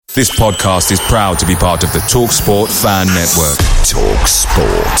This podcast is proud to be part of the TalkSport Fan Network.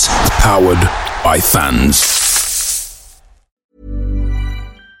 TalkSport. Powered by fans.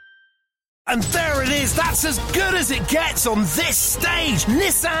 And there it is, that's as good as it gets on this stage.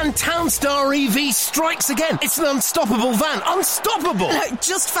 Nissan Townstar EV strikes again. It's an unstoppable van, unstoppable.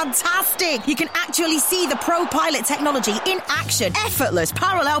 Just fantastic. You can actually see the ProPilot technology in action. Effortless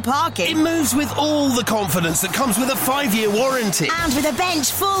parallel parking. It moves with all the confidence that comes with a 5-year warranty. And with a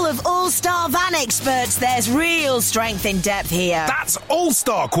bench full of all-star van experts, there's real strength in depth here. That's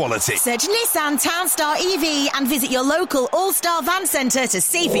all-star quality. Search Nissan Townstar EV and visit your local all-star van centre to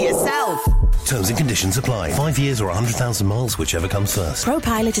see for yourself. Terms and conditions apply. 5 years or 100,000 miles, whichever comes first.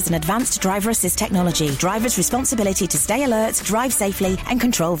 ProPilot is an advanced driver assist technology. Driver's responsibility to stay alert, drive safely and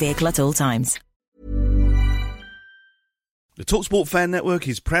control vehicle at all times. The TalkSport Fan Network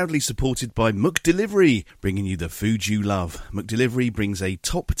is proudly supported by McDelivery, bringing you the food you love. McDelivery brings a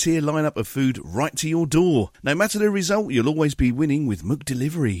top-tier lineup of food right to your door. No matter the result, you'll always be winning with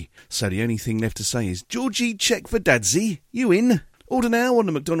McDelivery. So the only thing left to say is, Georgie, check for Dadsy. You in? Order now on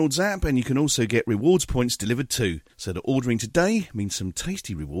the McDonald's app, and you can also get rewards points delivered too. So that ordering today means some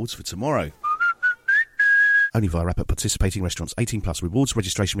tasty rewards for tomorrow. Only via app at participating restaurants. 18 plus. Rewards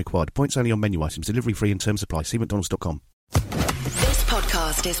registration required. Points only on menu items. Delivery free and terms apply. See mcdonalds.com. This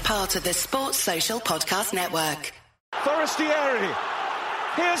podcast is part of the Sports Social Podcast Network. Forestieri.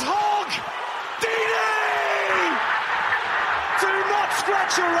 Here's Hogg. Deeney! Do not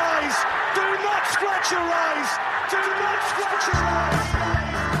scratch your eyes. Do not scratch your eyes. Do not scratch your eyes.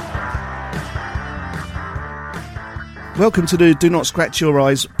 Welcome to the Do Not Scratch Your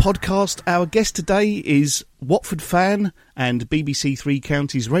Eyes podcast. Our guest today is Watford fan and BBC Three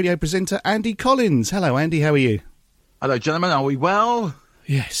Counties radio presenter Andy Collins. Hello, Andy. How are you? Hello, gentlemen. Are we well?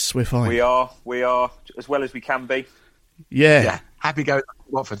 Yes, we're fine. We are as well as we can be. Yeah. Happy go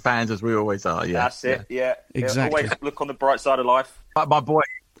Watford fans as we always are. Yeah, that's it. Yeah, exactly. Always look on the bright side of life. My boys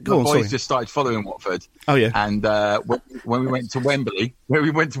just started following Watford. Oh yeah. And when we went to Wembley,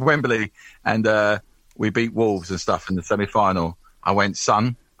 and we beat Wolves and stuff in the semi-final, I went,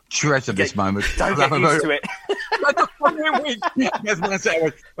 son, treasure this moment. Don't get used to it. Remember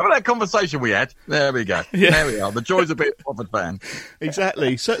that conversation we had? There we go. Yeah. There we are. The joys of being a Watford fan.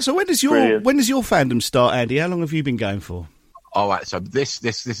 Exactly. So when does your fandom start, Andy? How long have you been going for? All right. So this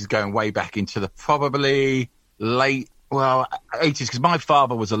is going way back into the probably late 80s, because my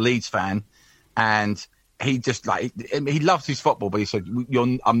father was a Leeds fan, and he just he loved his football, but he said,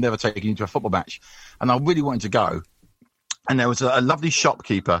 I'm never taking you to a football match. And I really wanted to go. And there was a lovely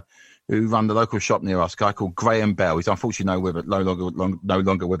shopkeeper who ran the local shop near us, a guy called Graham Bell. He's unfortunately no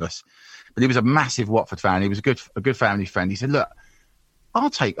longer with us. But he was a massive Watford fan. He was a good family friend. He said, look, I'll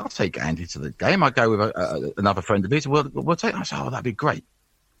take Andy to the game. I'll go with another friend of his. We'll take. I said, oh, that'd be great.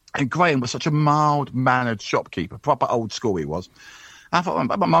 And Graham was such a mild-mannered shopkeeper, proper old school he was. I thought,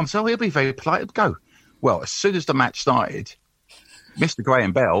 my mum said, he'll be very polite to go. Well, as soon as the match started, Mr.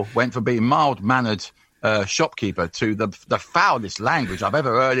 Graham Bell went from being mild-mannered shopkeeper to the foulest language I've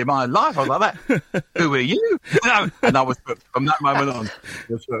ever heard in my life. I was like that. Who are you? And I was hooked. From that moment on,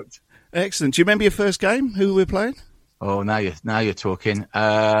 I was hooked. Excellent. Do you remember your first game? Who were we playing? Oh, now you're talking.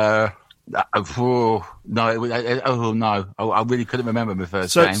 No. I really couldn't remember my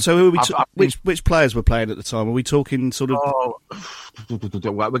first game. So who are we which players were playing at the time? Are we talking sort of?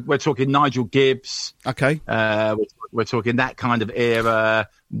 We're talking Nigel Gibbs. Okay. We're talking that kind of era.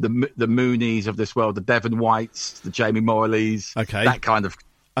 The Moonies of this world, the Devon Whites, the Jamie Morleys. Okay. That kind of.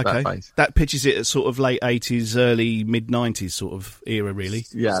 Okay. That pitches it at sort of late 80s, early mid 90s sort of era, really.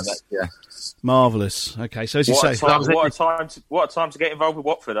 Yeah. Marvellous. Okay. So as you say, what a time to get involved with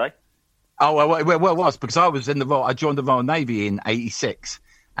Watford, eh? Oh, well, it was because I joined the Royal Navy in '86,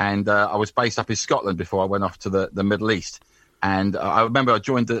 and I was based up in Scotland before I went off to the Middle East. And I remember I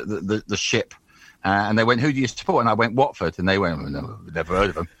joined the ship, and they went, "Who do you support?" And I went, "Watford." And they went, "No, we've never heard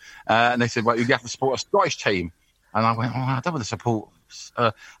of them." And they said, "Well, you have to support a Scottish team." And I went, "Oh, I don't want to support."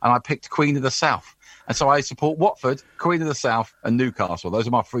 And I picked Queen of the South. And so I support Watford, Queen of the South, and Newcastle. Those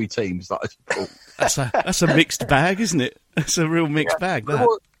are my three teams that I support. That's a mixed bag, isn't it? That's a real mixed bag. That.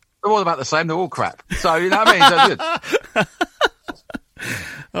 They're all about the same. They're all crap. So, you know what I mean? So good.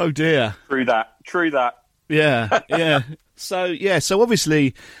 Oh, dear. True that. Yeah. So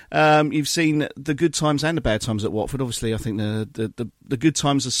obviously, you've seen the good times and the bad times at Watford. Obviously, I think the good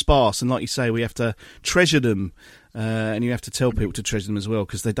times are sparse. And like you say, we have to treasure them. And you have to tell people to treasure them as well,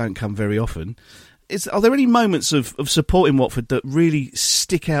 because they don't come very often. Are there any moments of supporting Watford that really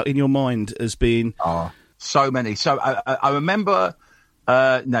stick out in your mind as being... Oh, so many. So I remember...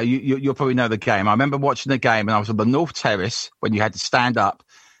 you'll probably know the game. I remember watching the game, and I was on the North Terrace when you had to stand up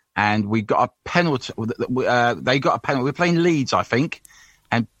and we got a penalty. They got a penalty. We were playing Leeds, I think,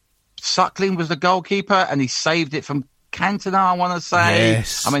 and Suckling was the goalkeeper, and he saved it from Cantona, I want to say.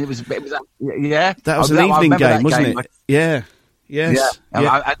 Yes. I mean, it was yeah. That was an evening game, wasn't it? Yeah. Yes.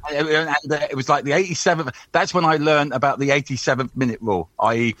 Yeah. And it was like the 87th. That's when I learned about the 87th minute rule,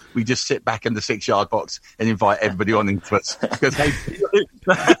 i.e. we just sit back in the 6-yard box and invite everybody on into us. Because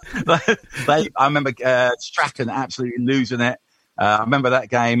I remember Strachan absolutely losing it. I remember that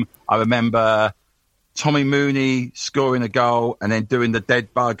game. I remember Tommy Mooney scoring a goal and then doing the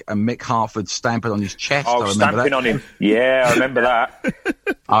dead bug and Mick Harford stamping on his chest. Oh, stamping on him. Yeah, I remember that.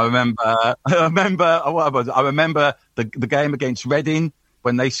 I remember the game against Reading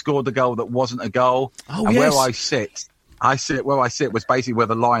when they scored the goal that wasn't a goal. Oh, and yes. where I sit was basically where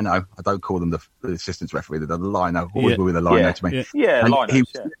the lino, I don't call them the assistants referee, the lino, always will be the lino to me. Yeah, lino.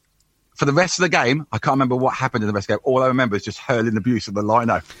 For the rest of the game, I can't remember what happened in the rest of the game. All I remember is just hurling abuse at the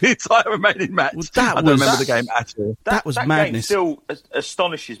lino the entire remaining match. Well, I don't remember the game at all. That was madness. Game still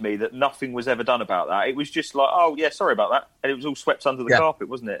astonishes me that nothing was ever done about that. It was just like, oh yeah, sorry about that, and it was all swept under the carpet,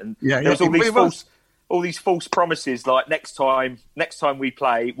 wasn't it? And there was all these false promises, like next time we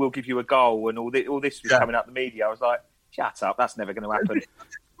play, we'll give you a goal, and all this was coming out the media. I was like, shut up, that's never going to happen.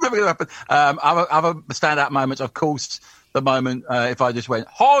 Never going to happen. Other standout moments, of course, the moment if I just went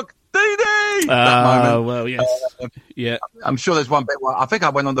hog. Dee-dee! That moment. Well, yes. Yeah. I'm sure there's one bit where I think I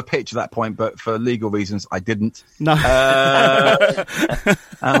went on the pitch at that point, but for legal reasons, I didn't. No. Of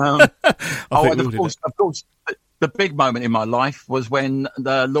course, the big moment in my life was when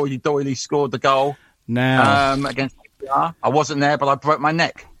Lloydie Doyley scored the goal against APR. I wasn't there, but I broke my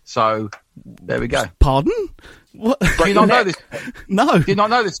neck. So there we go. Pardon? What? Do you not know this? No. Do you not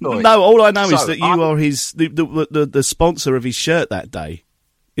know this story? No, all I know is that you are the sponsor of his shirt that day.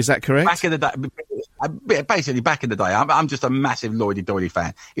 Is that correct? Back in the day, basically back in the day, I'm just a massive Lloydie Doyley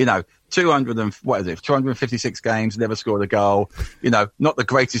fan. 256 games, never scored a goal. Not the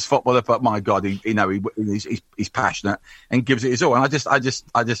greatest footballer, but my God, he's passionate and gives it his all. And I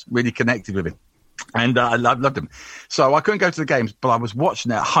just really connected with him, and I loved him. So I couldn't go to the games, but I was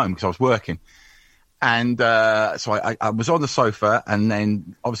watching it at home because I was working. And so I was on the sofa, and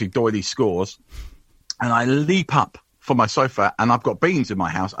then obviously Doyley scores, and I leap up from my sofa, and I've got beams in my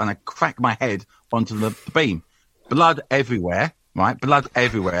house, and I crack my head onto the beam. Blood everywhere, right? Blood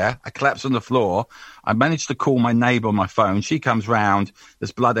everywhere. I collapse on the floor. I managed to call my neighbour on my phone. She comes round.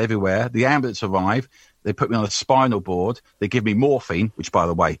 There's blood everywhere. The ambulance arrive. They put me on a spinal board. They give me morphine, which, by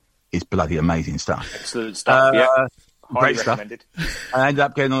the way, is bloody amazing stuff. Excellent stuff, yeah. Great recommended. I ended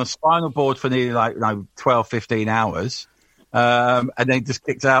up getting on a spinal board for nearly 12, 15 hours. And then just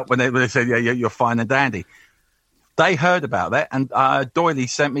kicked out when they said, yeah, you're fine and dandy. They heard about that, and Doyley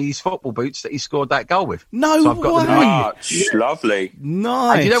sent me his football boots that he scored that goal with. No, so I've got them. Lovely,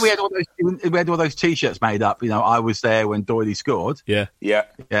 nice. And we had all those T-shirts made up. I was there when Doyley scored. Yeah.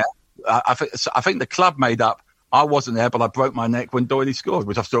 I think the club made up. I wasn't there, but I broke my neck when Doyley scored,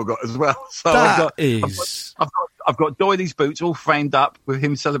 which I've still got as well. So I've got Doyley's boots all framed up with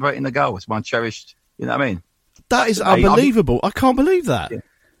him celebrating the goal. It's my cherished. You know what I mean? That is unbelievable. I can't believe that.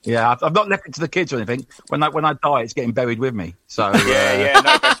 Yeah, I've not left it to the kids or anything. When I die, it's getting buried with me. So no,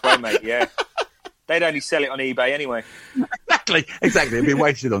 best way, mate. Yeah, they'd only sell it on eBay anyway. Exactly. It'd be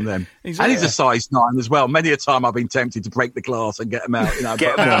wasted on them. Exactly. And he's a size 9 as well. Many a time I've been tempted to break the glass and get them out.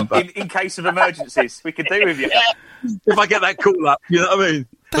 Get them out in case of emergencies. We could do with you. If I get that call up, you know what I mean.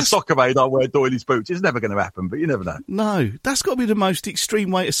 For Soccer Aid, I'll wear Doyley's boots. It's never going to happen, but you never know. No, that's got to be the most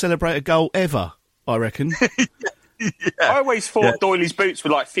extreme way to celebrate a goal ever, I reckon. I always thought Doyley's boots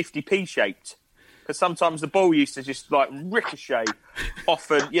were like 50p shaped, because sometimes the ball used to just ricochet off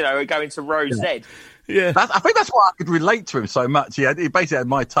and go into Rose Z. Yeah, I think that's why I could relate to him so much. He basically had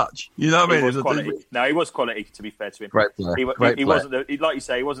my touch. You know what I mean? He was quality. No, he was quality. To be fair to him, great player. He wasn't like you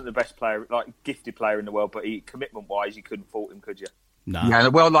say. He wasn't the best player, gifted player in the world, but commitment wise, you couldn't fault him, could you? No. Yeah, and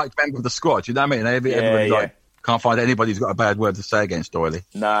a well-liked member of the squad. You know what I mean? Everybody can't find anybody who's got a bad word to say against Doyley.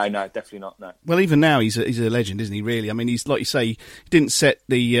 No, definitely not. No. Well, even now he's a legend, isn't he? Really, I mean, he's like you say, he didn't set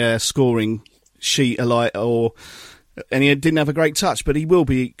the scoring sheet alight, and he didn't have a great touch, but he will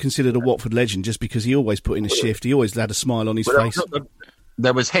be considered a Watford legend just because he always put in a shift. He always had a smile on his face.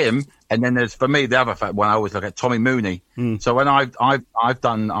 There was him, and then there's for me the other fact when I always look at Tommy Mooney. So when I've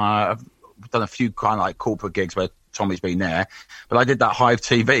done a few kind of corporate gigs where Tommy's been there, but I did that Hive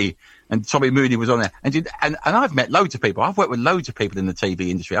TV. And Tommy Mooney was on there. And I've met loads of people. I've worked with loads of people in the TV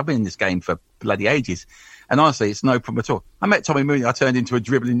industry. I've been in this game for bloody ages. And honestly, it's no problem at all. I met Tommy Mooney. I turned into a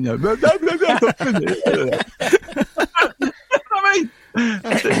dribbling,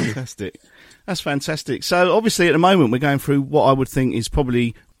 That's fantastic. So obviously at the moment we're going through what I would think is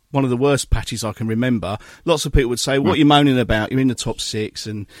probably one of the worst patches I can remember. Lots of people would say, what are you moaning about? You're in the top 6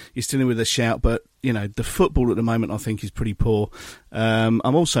 and you're still in with a shout. But, the football at the moment, I think, is pretty poor. I'm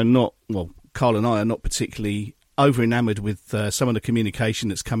also not, Carl and I are not particularly over-enamoured with some of the communication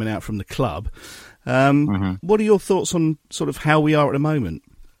that's coming out from the club. What are your thoughts on sort of how we are at the moment?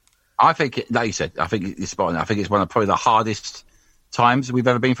 I think, like you said, I think it's spot on. I think it's one of probably the hardest times we've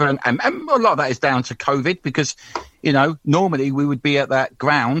ever been through. And a lot of that is down to COVID because, normally we would be at that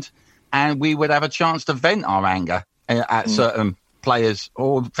ground and we would have a chance to vent our anger at certain players,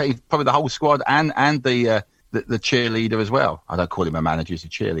 or probably the whole squad and the cheerleader as well. I don't call him a manager, he's a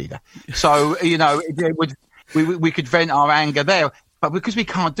cheerleader. So, we could vent our anger there. But because we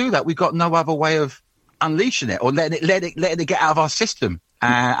can't do that, we've got no other way of unleashing it or letting it get out of our system.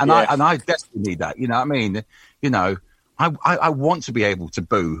 I desperately need that. You know what I mean? I want to be able to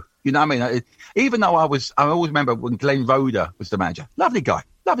boo. You know what I mean? Even though I always remember when Glenn Roeder was the manager. Lovely guy.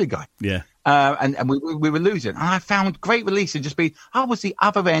 Yeah. And we were losing. And I found great release in just being, I was the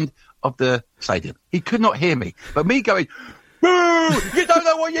other end of the stadium. He could not hear me. But me going, boo! You don't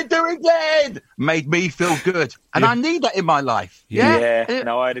know what you're doing, Glenn! Made me feel good. And I need that in my life. Yeah.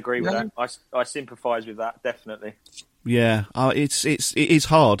 No, I'd agree with that. I sympathise with that, definitely. Yeah, it is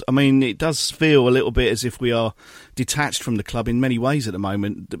hard. I mean, it does feel a little bit as if we are detached from the club in many ways at the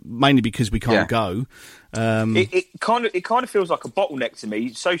moment, mainly because we can't go. It kind of feels like a bottleneck to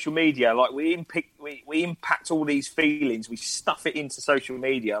me. Social media, like we impact all these feelings, we stuff it into social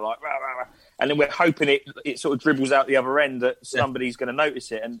media, like rah, rah, rah, and then we're hoping it sort of dribbles out the other end that somebody's going to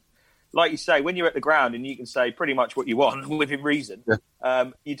notice it. And like you say, when you're at the ground and you can say pretty much what you want within reason,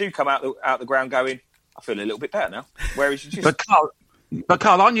 you do come out the ground going, I feel a little bit better now. Whereas you just... But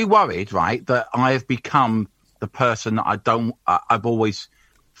Carl, aren't you worried, right, that I have become the person that I've always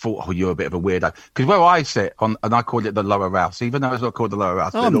thought, you're a bit of a weirdo. Because where I sit, and I call it the lower Rouse, even though it's not called the lower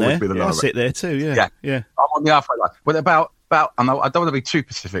Rouse, I'm it'll there. always be the lower Rouse. I sit there too, yeah. I'm on the halfway line. But about, I know I don't want to be too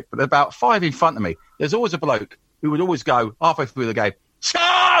specific, but about 5 in front of me, there's always a bloke who would always go, halfway through the game,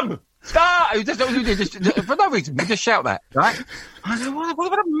 Scum! Start! Just for no reason, you just shout that, right? I go,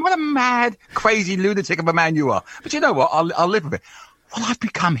 what a mad, crazy lunatic of a man you are. But you know what? I'll live with it. Well, I've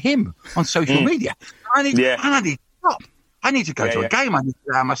become him on social media. I need to stop. I need to go to a game. I need to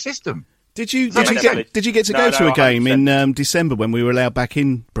get out of my system. Did you get to go to a game in December when we were allowed back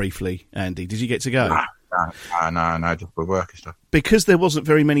in briefly, Andy? Did you get to go? No, just for work and stuff. Because there wasn't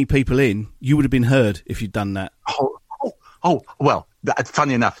very many people in, you would have been heard if you'd done that. Well,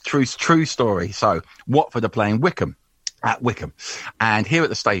 funny enough, true story. So Watford are playing at Wickham. And here at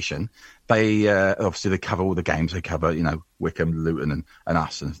the station, they obviously they cover all the games. They cover, Wickham, Luton and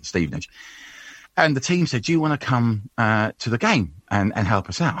us and Stevenage. And the team said, do you want to come to the game and help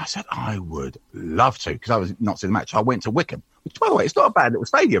us out? I said, I would love to, because I was not seeing the match. So I went to Wickham, which, by the way, it's not a bad little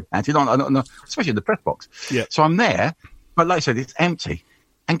stadium, actually, especially in the press box. Yeah. So I'm there, but like I said, it's empty.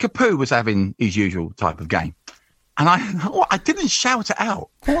 And Capoue was having his usual type of game. And I didn't shout it out.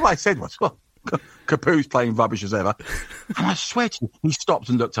 All I said was, Capoue's playing rubbish as ever. And I swear to you, he stopped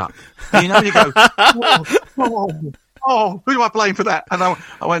and looked up. And you go, who do I blame for that? And I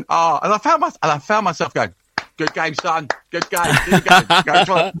went, and I found myself going, good game, son. Good game.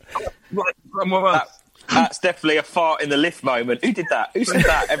 That's definitely a fart in the lift moment. Who did that? Who said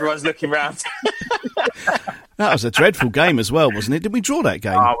that? Everyone's looking round. That was a dreadful game as well, wasn't it? Did we draw that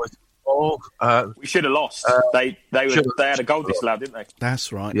game? We should have lost. They had a goal disallowed, didn't they?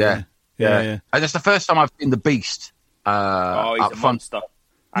 That's right. Yeah. And it's the first time I've seen the Beast. He's a monster.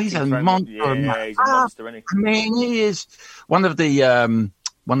 He's a monster. Yeah, he's a monster, isn't he? I mean, he is. One of the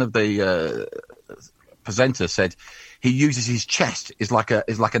presenters said he uses his chest is like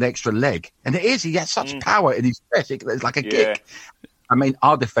an extra leg, and it is. He has such power in his chest. It's like a kick. I mean,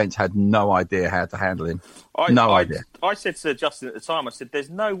 our defence had no idea how to handle him. Idea. I said to Justin at the time, I said, there's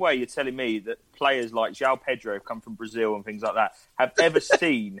no way you're telling me that players like João Pedro, have come from Brazil and things like that, have ever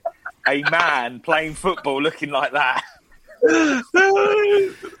seen a man playing football looking like that. It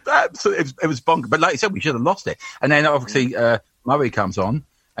was bonkers. But like you said, we should have lost it. And then obviously Murray comes on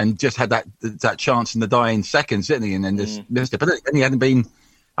and just had that chance in the dying seconds, didn't he? And then just missed it. But then he hadn't been,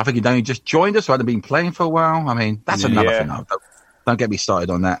 I think he'd only just joined us, or hadn't been playing for a while. I mean, that's another thing. Don't get me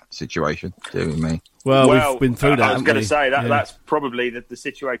started on that situation. Dear me. Well, we've been through that. I was going to say that's probably the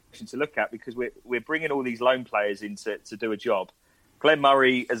situation to look at, because we're bringing all these loan players in to do a job. Glenn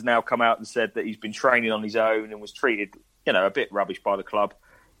Murray has now come out and said that he's been training on his own and was treated, a bit rubbish by the club.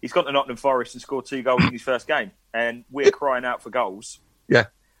 He's gone to Nottingham Forest and scored 2 goals in his first game, and we're crying out for goals. Yeah,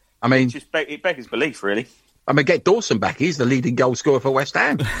 I mean, it beggars belief, really. I mean, get Dawson back. He's the leading goal scorer for West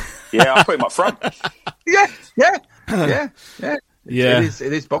Ham. Yeah, I'll put him up front. Yeah. It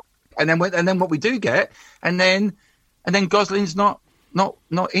is. And then what we do get, and then Gosling's not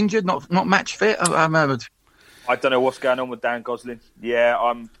injured, not match fit. I don't know what's going on with Dan Gosling.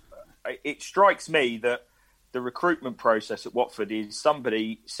 Yeah, it strikes me that the recruitment process at Watford is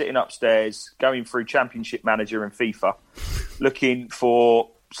somebody sitting upstairs going through Championship Manager and FIFA, looking for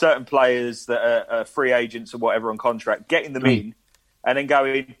certain players that are free agents or whatever on contract, getting them in, and then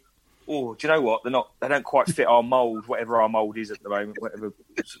going, oh, do you know what? They don't quite fit our mould, whatever our mould is at the moment, whatever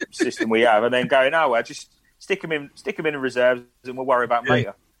system we have, and then going, oh, well, just stick them in reserves, and we'll worry about them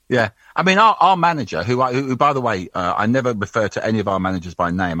later. Yeah, I mean, our manager, who by the way, I never refer to any of our managers by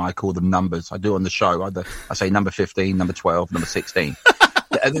name. I call them numbers. I do on the show. I say number 15, number 12, number 16.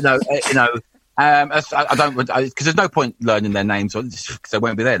 I don't, because there's no point learning their names because they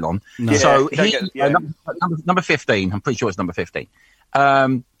won't be there long. No. So number 15, I'm pretty sure it's number 15.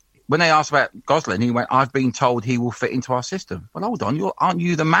 When they asked about Gosling, he went, "I've been told he will fit into our system." Well, hold on, aren't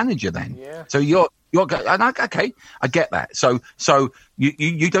you the manager then? Yeah. So you're okay. I get that. So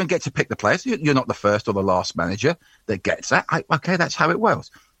you don't get to pick the players. You're not the first or the last manager that gets that. Okay, that's how it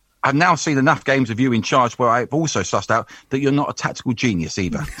works. I've now seen enough games of you in charge where I've also sussed out that you're not a tactical genius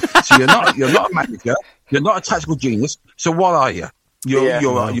either. So you're not a manager. You're not a tactical genius. So what are you?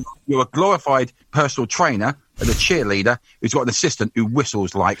 You're a glorified personal trainer and a cheerleader who's got an assistant who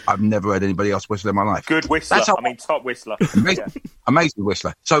whistles like I've never heard anybody else whistle in my life. Good whistler. Top whistler. Amazing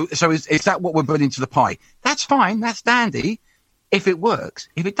whistler. So is that what we're bringing to the pie? That's fine. That's dandy. If it works.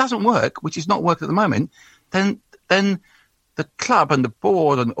 If it doesn't work, which is not working at the moment, then the club and the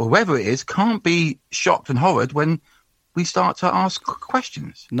board and whoever it is can't be shocked and horrid when we start to ask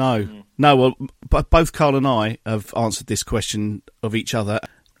questions. No. Well, both Carl and I have answered this question of each other.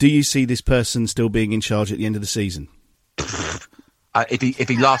 Do you see this person still being in charge at the end of the season? If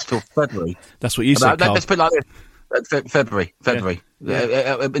he lasts till February. That's what you said, Carl. Let's put it like this. February.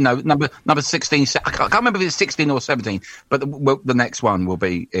 Yeah. Number 16. I can't remember if it's 16 or 17, but the next one will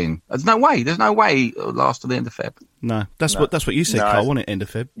be in. There's no way it'll last till the end of Feb. No, that's what you said, Carl, wasn't it? End of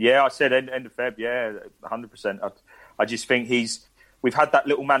Feb. Yeah, I said end of Feb. Yeah, 100%. I just think we've had that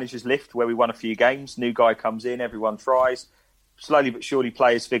little manager's lift where we won a few games. New guy comes in, everyone tries. Slowly but surely,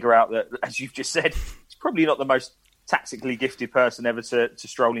 players figure out that, as you've just said, it's probably not the most tactically gifted person ever to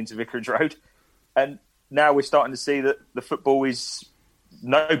stroll into Vicarage Road. And now we're starting to see that the football is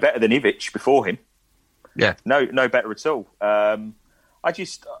no better than Ivic before him. Yeah, no better at all. I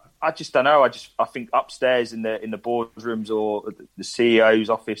just don't know. I think upstairs in the boardrooms or the CEO's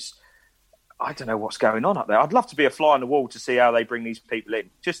office, I don't know what's going on up there. I'd love to be a fly on the wall to see how they bring these people in,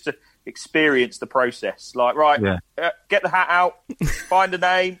 just to experience the process. Like, get the hat out, find a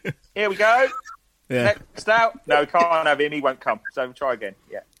name. Here we go. Yeah. Next out. No, can't have him. He won't come. So we'll try again.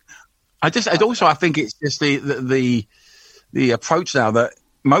 Yeah. I think it's just the approach now that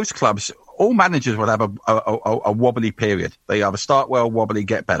most clubs, all managers will have a wobbly period. They either start well, wobbly,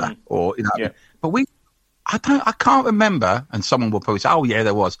 get better, or But I can't remember. And someone will probably say, "Oh yeah,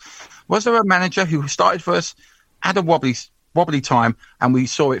 there was." Was there a manager who started for us, had a wobbly time, and we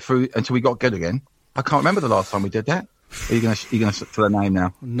saw it through until we got good again? I can't remember the last time we did that. Are you going to for the name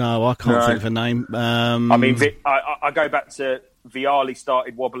now? No, I can't think of a name. I mean, I go back to Vialli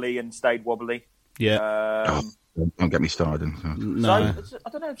started wobbly and stayed wobbly. Yeah. Don't get me started. No. I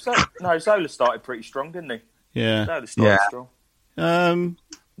don't know. Zola started pretty strong, didn't he? Yeah. Zola started strong.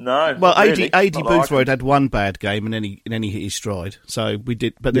 No. Well, AD Boothroyd had one bad game and then he hit his stride. So we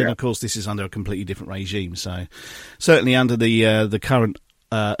did, but then of course this is under a completely different regime. So certainly under the current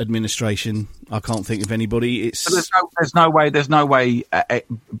administration, I can't think of anybody. There's no way. AD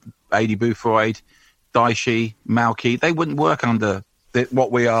Boothroyd, Daishi, Malky, they wouldn't work under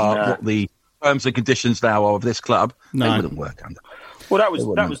what we are. No. What the terms and conditions now are of this club. No. They wouldn't work under. Well,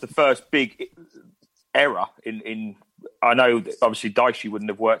 that was the first big error in. I know that obviously Daishi wouldn't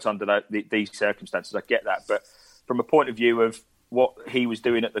have worked under these circumstances. I get that, but from a point of view of what he was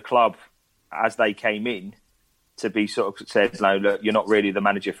doing at the club as they came in, to be sort of said, "No, look, you're not really the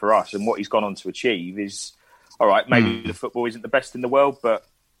manager for us," and what he's gone on to achieve is all right. Maybe the football isn't the best in the world, but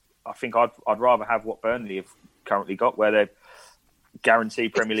I think I'd rather have what Burnley have currently got, where they're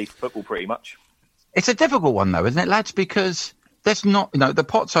guaranteed Premier League football pretty much. It's a difficult one though, isn't it, lads? Because there's not, the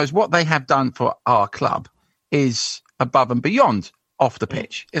Pozzos, what they have done for our club is above and beyond off the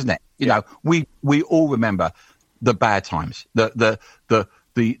pitch, isn't it? You know, we all remember the bad times, the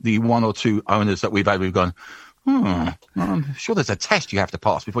one or two owners that we've had. We've gone, I'm sure there's a test you have to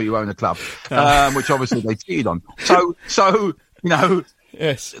pass before you own a club, which obviously they cheated on. So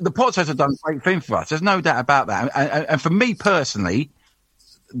yes, the Pozzos have done a great thing for us. There's no doubt about that. And for me personally,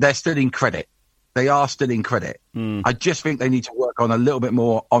 they're still in credit. they are still in credit. I just think they need to work on a little bit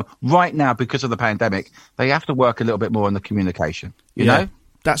more on right now because of the pandemic. They have to work a little bit more on the communication. You know,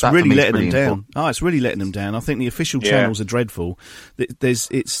 that's really letting them down. Oh, it's really letting them down. I think the official channels are dreadful.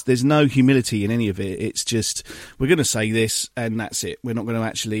 There's no humility in any of it. It's just we're going to say this and that's it. We're not going to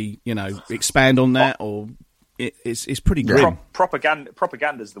actually, expand on that or. It's pretty grim.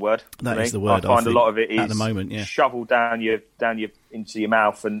 Propaganda's the word. That is the word. I find a lot of it is at the moment, shoveled down your into your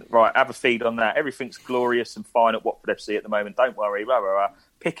mouth and right, have a feed on that. Everything's glorious and fine at Watford FC at the moment. Don't worry, blah, blah, blah.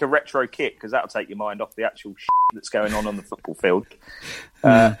 Pick a retro kit because that'll take your mind off the actual shit that's going on the football field.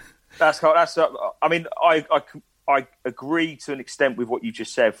 I agree to an extent with what you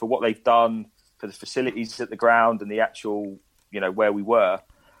just said for what they've done for the facilities at the ground and the actual, where we were.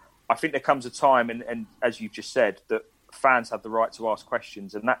 I think there comes a time, and as you've just said, that fans have the right to ask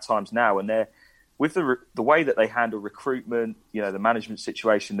questions, and that time's now. And they're with the way that they handle recruitment, the management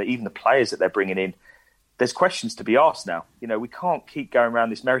situation, that even the players that they're bringing in, there's questions to be asked now. We can't keep going around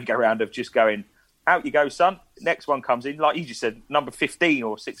this merry-go-round of just going, out you go, son. Next one comes in, like you just said, number 15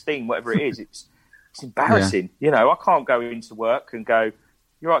 or 16, whatever it is. It's embarrassing. Yeah. I can't go into work and go,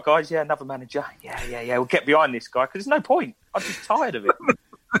 "You're right, guys. Yeah, another manager. Yeah. We'll get behind this guy because there's no point. I'm just tired of it."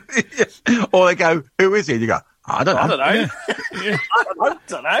 Or they go, "Who is he?" You go, I don't know. I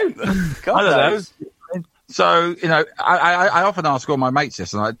don't know. So, I often ask all my mates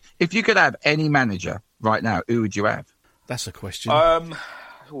this, and if you could have any manager right now, who would you have? That's a question.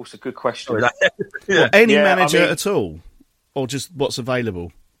 It's a good question. Any manager at all, or just what's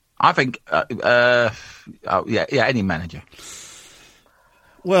available? I think, any manager.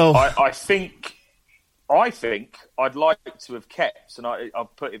 Well, I think I'd like to have kept, and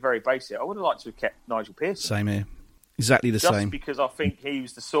I'll put it very basic, I would have liked to have kept Nigel Pearson. Same here. Exactly the same. Just because I think he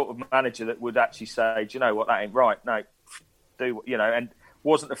was the sort of manager that would actually say, "Do you know what, that ain't right. No, do," and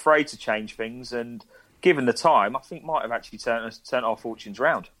wasn't afraid to change things. And given the time, I think might have actually turned our fortunes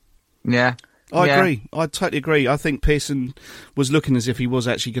round. Yeah. I agree. I totally agree. I think Pearson was looking as if he was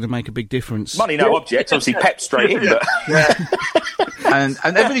actually going to make a big difference. Money, no object. Obviously, Pep straight in. But... and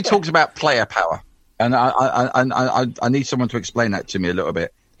everybody talks about player power. And I need someone to explain that to me a little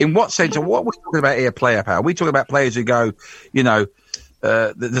bit. In what sense? What are we talking about here, player power? We talk about players who go,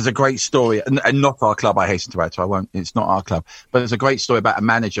 there's a great story, and not our club, I hasten to add, so I won't, it's not our club, but there's a great story about a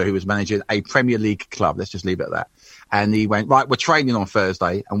manager who was managing a Premier League club. Let's just leave it at that. And he went, right, we're training on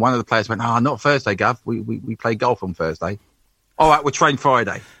Thursday. And one of the players went, not Thursday, Gov. We play golf on Thursday. All right, we'll train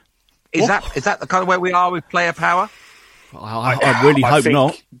Friday. Is that the kind of where we are with player power? I really hope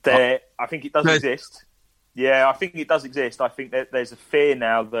not. I think it does exist. Yeah, I think it does exist. I think that there's a fear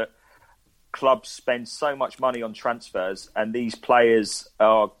now that clubs spend so much money on transfers and these players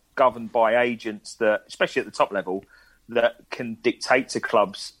are governed by agents that, especially at the top level, that can dictate to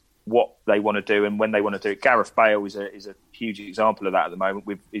clubs what they want to do and when they want to do it. Gareth Bale is a huge example of that at the moment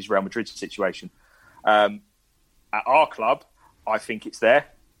with his Real Madrid situation. At our club, I think it's there.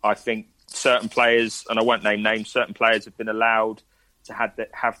 I think certain players, and I won't name names, certain players have been allowed to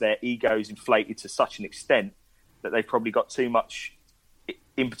have their egos inflated to such an extent that they've probably got too much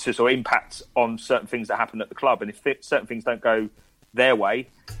impetus or impact on certain things that happen at the club. And if certain things don't go their way,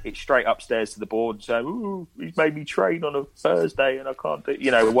 it's straight upstairs to the board and saying, "Ooh, he's made me train on a Thursday and I can't do,"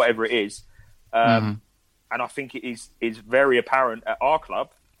 whatever it is. And I think it is very apparent at our club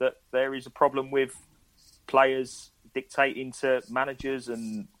that there is a problem with players dictating to managers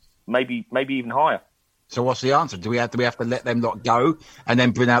and maybe even higher. So what's the answer? Do we have to let them not go and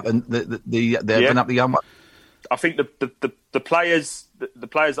then bring out bring up the young one? I think the players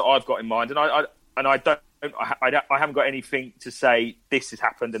that I've got in mind, and I haven't got anything to say this has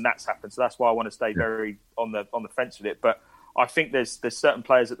happened and that's happened. So that's why I want to stay very on the fence with it. But I think there's certain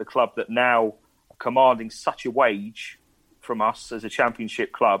players at the club that now are commanding such a wage from us as a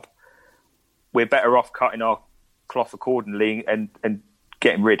championship club. We're better off cutting our cloth accordingly and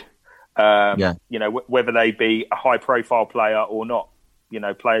getting rid. Whether they be a high-profile player or not,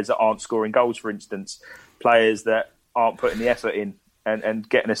 players that aren't scoring goals, for instance, players that aren't putting the effort in and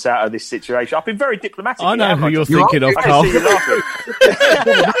getting us out of this situation. I've been very diplomatic. I know who you're thinking of, Carl.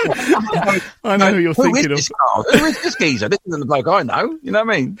 I know who you're thinking of. Who is this geezer? This isn't the bloke I know. You know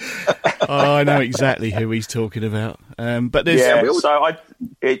what I mean? I know exactly who he's talking about. But there's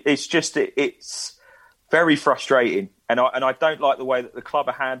it's very frustrating. And I don't like the way that the club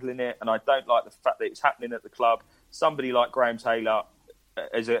are handling it, and I don't like the fact that it's happening at the club. Somebody like Graham Taylor,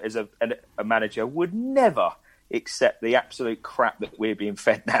 as a manager, would never accept the absolute crap that we're being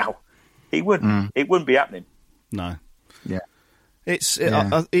fed now. He wouldn't. It wouldn't be happening. No. Yeah. It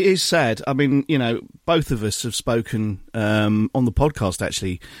is sad. I mean, both of us have spoken on the podcast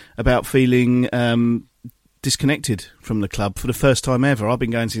actually about feeling disconnected from the club for the first time ever. I've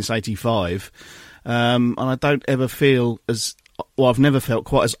been going since '85, and I don't ever feel I've never felt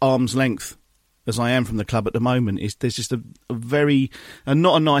quite as arm's length as I am from the club at the moment. There's just a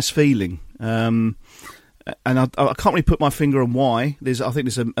not a nice feeling, and I can't really put my finger on why. I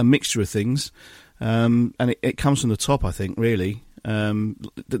think there's a mixture of things, and it comes from the top. I think really.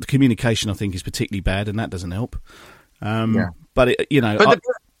 The communication, I think, is particularly bad, and that doesn't help. But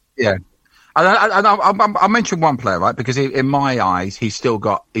I mentioned one player, right? Because in my eyes, he's still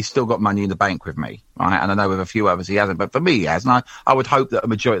got money in the bank with me, right? And I know with a few others he hasn't, but for me he has, and I would hope that a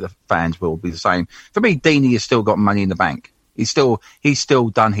majority of the fans will be the same. For me, Deeney has still got money in the bank. He's still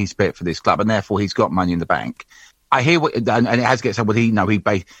done his bit for this club, and therefore he's got money in the bank. I hear what, and it has get said. Well,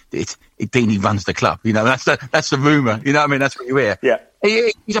 Deeney runs the club. That's the rumor. You know what I mean? That's what you hear. Yeah.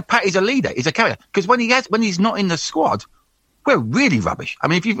 He's a leader. He's a character. Because when he's not in the squad, we're really rubbish. I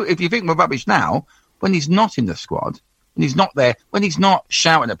mean, if you think we're rubbish now, when he's not in the squad, when he's not there, when he's not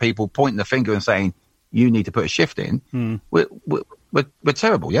shouting at people, pointing the finger and saying you need to put a shift in, we're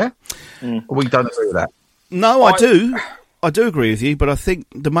terrible. Yeah. We don't agree with that. No, I do agree with you, but I think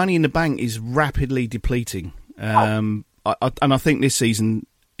the money in the bank is rapidly depleting. And I think this season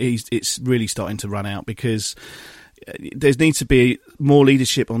it's really starting to run out because there needs to be more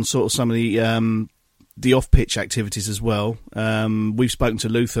leadership on sort of some of the off-pitch activities as well. We've spoken to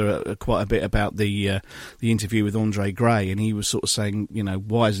Luther quite a bit about the interview with Andre Gray, and he was sort of saying,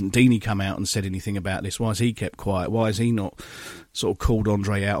 why hasn't Deeney come out and said anything about this? Why has he kept quiet? Why has he not sort of called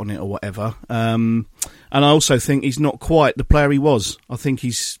Andre out on it or whatever? And I also think he's not quite the player he was. I think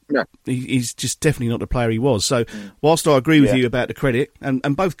he's just definitely not the player he was. So whilst I agree with you about the credit,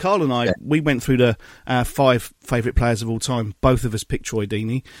 and both Carl and I, we went through our 5 favourite players of all time. Both of us picked Troy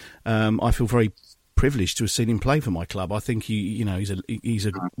Deeney. I feel very privileged to have seen him play for my club. I think he's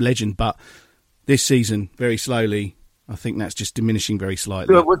a legend, but this season, very slowly, I think that's just diminishing very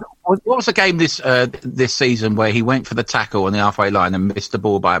slightly. What was the game this season where he went for the tackle on the halfway line and missed the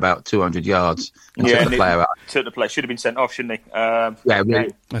ball by about 200 yards and took the player out? Took the player. Should have been sent off, shouldn't he?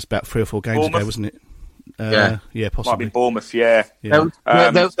 That's about 3 or 4 games ago, wasn't it? Possibly. Might be Bournemouth,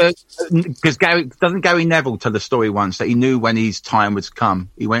 because Gary Neville tell the story once that he knew when his time was come.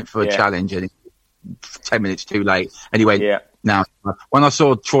 He went for a challenge and 10 minutes too late, and he went. Now, when I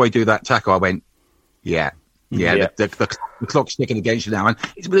saw Troy do that tackle, I went, the clock's ticking against you now, and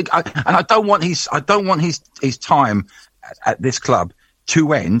I don't want his time at this club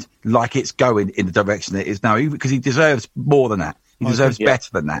to end like it's going in the direction it is now, because he deserves more than that. He deserves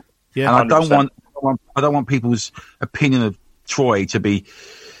better than that. Yeah, and I don't want people's opinion of Troy to be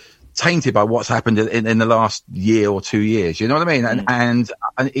tainted by what's happened in the last year or 2 years. You know what I mean? And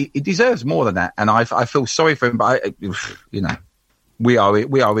he deserves more than that. And I feel sorry for him, but we are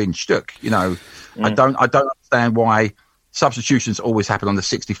in shtuck. I don't understand why substitutions always happen on the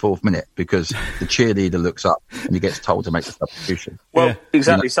 64th minute, because the cheerleader looks up and he gets told to make the substitution. Well,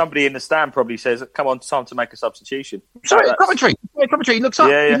 exactly. Somebody in the stand probably says, "Come on, time to make a substitution." Sorry, Coventry. He looks up.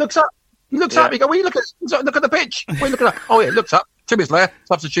 He looks up. He looks up. He goes, "Well, you look at the pitch. Well, you look at oh, yeah, looks up. 2 minutes later,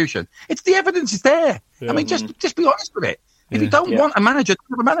 substitution. It's the evidence is there. Yeah. I mean, just be honest with it. If you don't want a manager,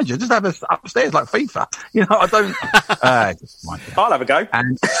 have a manager. Just have us upstairs like FIFA. I don't. I'll have a go.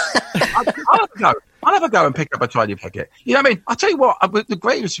 And I'll have a go and pick up a tidy packet. You know what I mean? I'll tell you what, with the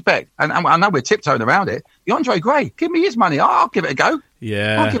great respect, and I know we're tiptoeing around it, the Andre Gray, give me his money. I'll give it a go.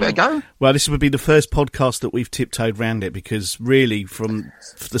 Yeah. I'll give it a go. Well, this would be the first podcast that we've tiptoed around it, because really from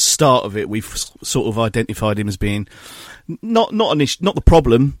the start of it, we've sort of identified him as being not the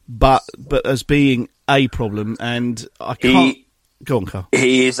problem, but as being a problem. And I can't... Go on, Carl.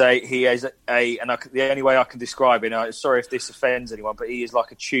 He is a, and the only way I can describe it, sorry if this offends anyone, but he is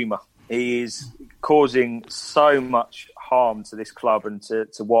like a tumour. He is causing so much harm to this club and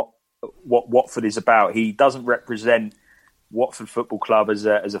to what Watford is about. He doesn't represent Watford Football Club as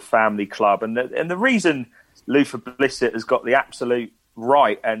a family club, and the reason Luther Blissett has got the absolute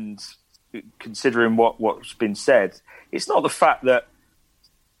right, and considering what's been said, it's not the fact that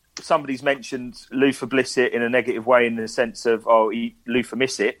somebody's mentioned Luther Blissett in a negative way in the sense of Luther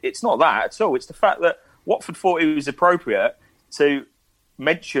miss it. It's not that at all. It's the fact that Watford thought it was appropriate to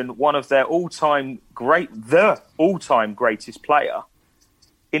mention one of their all-time greatest player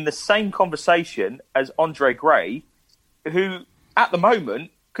in the same conversation as Andre Gray, who at the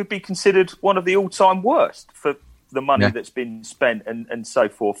moment could be considered one of the all-time worst for the money that's been spent and so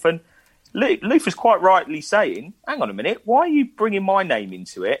forth. And Luther's quite rightly saying, hang on a minute, why are you bringing my name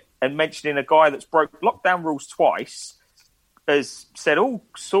into it and mentioning a guy that's broke lockdown rules twice, has said all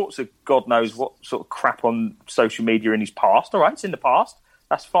sorts of God knows what sort of crap on social media in his past. All right, it's in the past.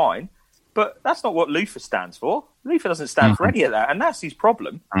 That's fine. But that's not what Luther stands for. Luther doesn't stand for any of that, and that's his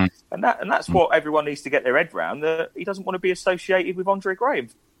problem. And that's what everyone needs to get their head round, that he doesn't want to be associated with Andre Gray.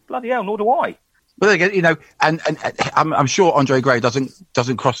 Bloody hell, nor do I. But again, you know, and I'm sure Andre Gray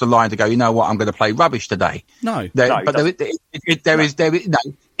doesn't cross the line to go, you know what, I'm going to play rubbish today. No.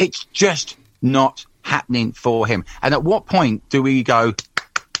 It's just not happening for him. And at what point do we go,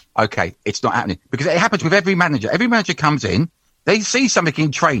 okay, it's not happening? Because it happens with every manager. Every manager comes in, they see something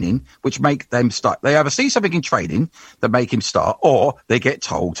in training which make them start. They either see something in training that make him start, or they get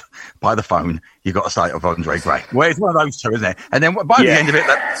told by the phone, you've got to start with Andre Gray. Well, it's one of those two, isn't it? And then by the end of it,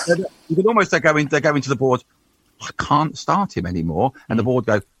 you can almost go into the board, I can't start him anymore. And the board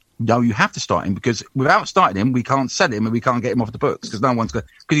go, no, you have to start him, because without starting him, we can't sell him and we can't get him off the books because because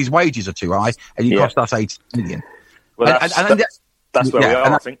his wages are too high and he cost us 8 million. Well, that's where we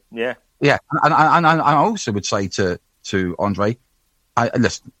are, I think. Yeah. Yeah. And I also would say to Andre,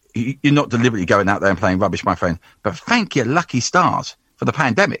 listen, you're not deliberately going out there and playing rubbish, my friend, but thank your lucky stars for the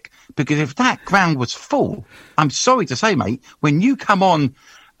pandemic, because if that ground was full, I'm sorry to say, mate, when you come on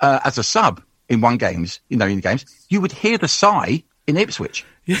as a sub in in the games, you would hear the sigh in Ipswich.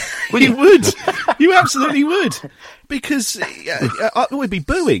 Yeah, you would. You absolutely would, because it would be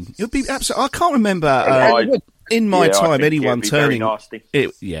booing. It would be absolutely. I can't remember. In my time, anyone turning nasty.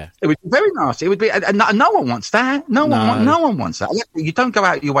 It would be very nasty. It would be, and no one wants that. No one wants that. You don't go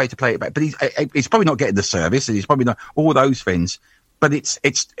out your way to play it back. But he's probably not getting the service, and he's probably not all those things. But it's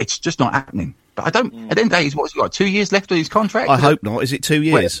just not happening. But I don't. At the end of the day, what's he got? 2 years left of his contract. I hope not. Is it 2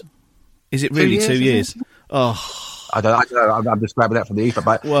 years? Is it really 2 years? Oh. I don't know. I'm just grabbing that from the ether,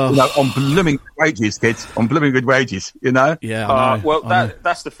 but on blooming wages, kids, on blooming good wages, you know. Yeah.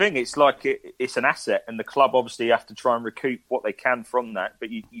 That's the thing. It's like it's an asset, and the club obviously have to try and recoup what they can from that.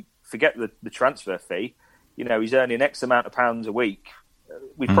 But you forget the transfer fee. You know, he's earning X amount of pounds a week.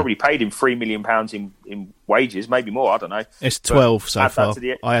 We've probably paid him £3 million in wages, maybe more. I don't know. It's 12 so far.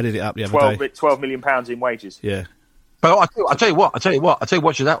 I added it up the other day. £12 million in wages. Yeah. But I tell you what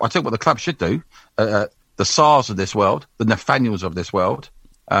the club should do. The SARS of this world, the Nathaniels of this world.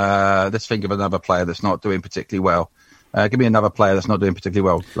 Let's think of another player that's not doing particularly well. Give me another player that's not doing particularly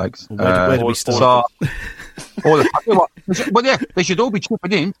well, Lakes. Where do we start? They should all be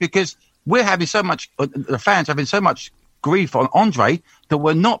chipping in, because we're having so much, the fans having so much grief on Andre that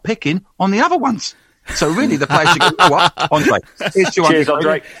we're not picking on the other ones. So really, the players should go, what? Andre. Cheers,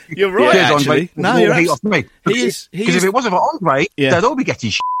 Andre. You're right, actually. No, you're heat off me. Because if it wasn't for Andre, they'd all be getting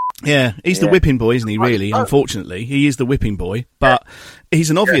shit. Yeah, he's the whipping boy, isn't he, really? Unfortunately, he is the whipping boy. But he's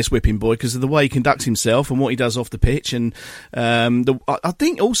an obvious whipping boy because of the way he conducts himself and what he does off the pitch. And I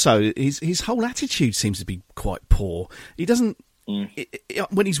think also his whole attitude seems to be quite poor. He doesn't...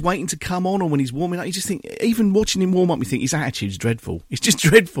 When he's waiting to come on or when he's warming up, you just think, even watching him warm up, you think his attitude's dreadful. It's just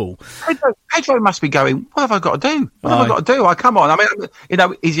dreadful. Pedro must be going, what have I got to do? What have I got to do? Come on. I mean, you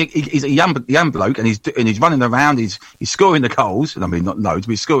know, he's a young bloke and he's running around, he's scoring the goals. I mean, not loads,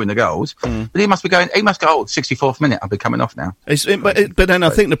 but he's scoring the goals. But he must go, 64th minute, I'll be coming off now. But then I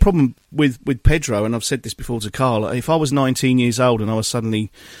think the problem with Pedro, and I've said this before to Carl, if I was 19 years old and I was suddenly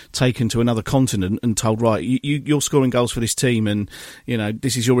taken to another continent and told, right, you're scoring goals for this team and, you know,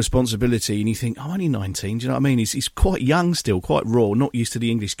 this is your responsibility, and you think, I'm only 19, do you know what I mean? He's quite young still, quite raw, not used to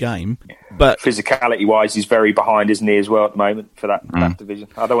the English game. But physicality-wise, he's very behind, isn't he, as well at the moment for that division?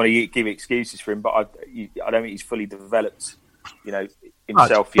 I don't want to give excuses for him, but I don't think he's fully developed, you know,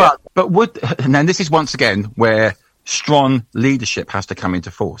 himself yet. And then this is once again where strong leadership has to come into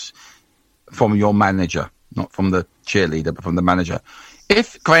force from your manager, not from the cheerleader, but from the manager.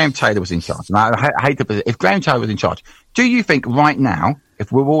 If Graham Taylor was in charge, and I hate to put it, if Graham Taylor was in charge, do you think right now,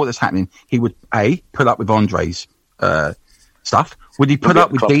 if we're all that's happening, he would put up with Andre's stuff? Would he put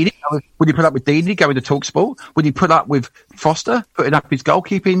up with Deeney? Would he put up with Deeney going to TalkSport? Would he put up with Foster putting up his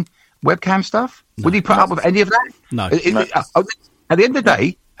goalkeeping webcam stuff? No, would he put up with any of that? No. At the end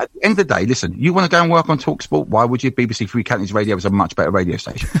of the day, listen, you want to go and work on TalkSport, why would you? BBC Three Counties Radio is a much better radio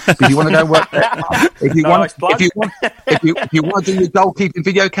station. If you want to go and work there, if you want to do your goalkeeping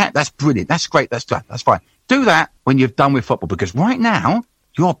video cat, that's brilliant. That's great. That's fine. Do that when you've done with football, because right now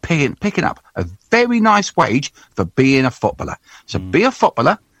you're picking up a very nice wage for being a footballer. So be a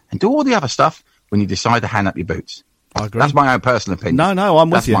footballer and do all the other stuff when you decide to hang up your boots. I agree. That's my own personal opinion. No,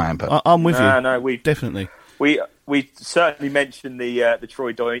 I'm with you. I'm with you. No, we definitely. We certainly mentioned the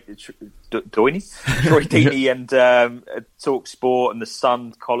Troy Deeney and TalkSport and the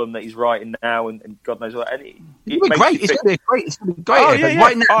Sun column that he's writing now, and God knows what. And it's going to be great. It's going to be great. Oh, yeah.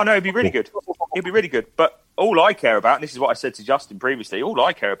 Right now, no, it'd be really good. He'll be really good. But all I care about, and this is what I said to Justin previously, all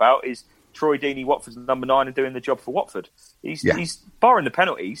I care about is Troy Deeney, Watford's number 9, and doing the job for Watford. He's barring the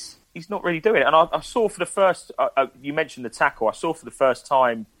penalties, he's not really doing it. And I saw for the first, you mentioned the tackle, I saw for the first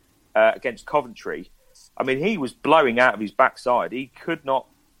time against Coventry. I mean, he was blowing out of his backside. He could not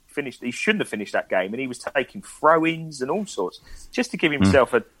finish. He shouldn't have finished that game, and he was taking throw-ins and all sorts just to give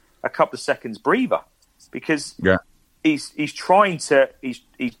himself a couple of seconds breather, because he's trying to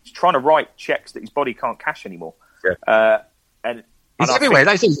write checks that his body can't cash anymore. And he's everywhere.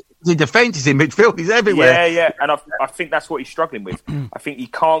 He's in defence, he's in midfield, he's everywhere. Yeah. And I think that's what he's struggling with. I think he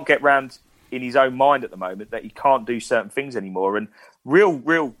can't get round in his own mind at the moment that he can't do certain things anymore. And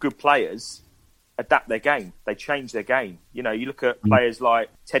real good players adapt their game. They change their game. You know, you look at players like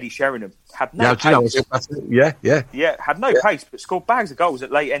Teddy Sheringham, had no pace. Had no pace, but scored bags of goals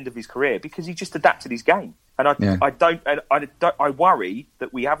at late end of his career because he just adapted his game. And I worry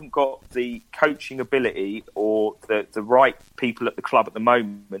that we haven't got the coaching ability or the right people at the club at the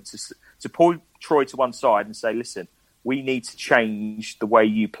moment to pull Troy to one side and say, listen, we need to change the way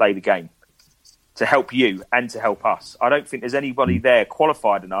you play the game to help you and to help us. I don't think there's anybody there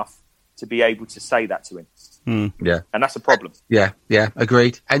qualified enough to be able to say that to him. Yeah. And that's a problem. Yeah,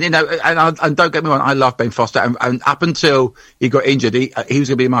 agreed. And, you know, and don't get me wrong, I love Ben Foster. And up until he got injured, he was going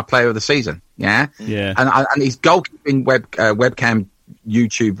to be my player of the season. Yeah. And his goalkeeping webcam,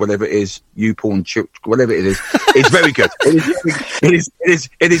 YouTube, whatever it is, YouPorn, whatever it is very good. It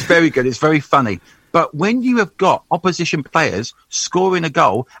is very good. It's very funny. But when you have got opposition players scoring a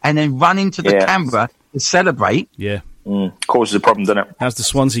goal and then running to the camera to celebrate, causes a problem, doesn't it? How's the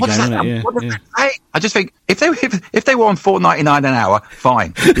Swansea game, isn't it? I just think if they were on $4.99 an hour,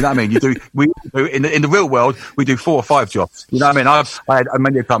 fine. You know what I mean? We do in the real world, we do 4 or 5 jobs. You know what I mean? I had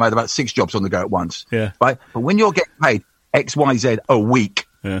many a time I had about 6 jobs on the go at once. Yeah. Right. But when you're getting paid XYZ a week,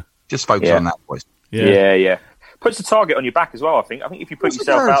 just focus on that, boys. Yeah. Puts a target on your back as well. I think if you put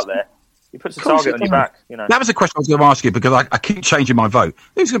yourself out there, it puts a target on your back. You know. That was a question I was going to ask you because I keep changing my vote.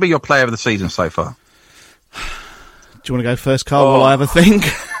 Who's going to be your player of the season so far? Do you want to go first, Carl, while I have a think?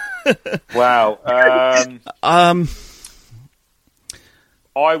 Wow.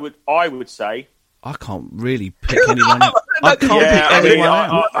 I would say I can't really pick anyone out. I can't pick anyone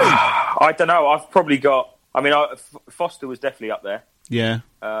out. I don't know. I've probably got... I mean, Foster was definitely up there. Yeah.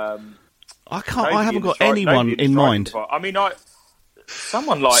 I haven't got anyone in mind. I mean,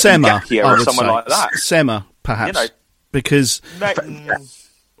 someone like Sema, or someone like that. Sema, perhaps. You know, because...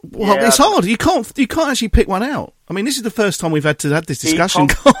 it's hard. You can't actually pick one out. I mean, this is the first time we've had to have this discussion.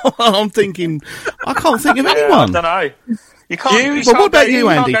 I'm thinking, I can't think of anyone. I don't know. You can't. What about you,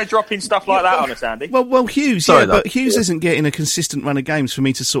 Andy? You can't go dropping stuff like that on us, Andy. Well, Hughes. But Hughes isn't getting a consistent run of games for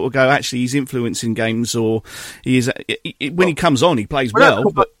me to sort of go. Actually, he's influencing games, or he is. When he comes on, he plays well.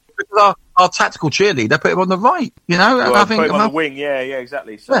 But our tactical cheerleader put him on the right. You know, I think put him on the wing. Yeah,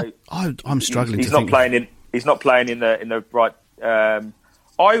 exactly. So I'm struggling. He's not playing in the right.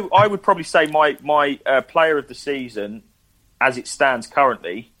 I would probably say my player of the season, as it stands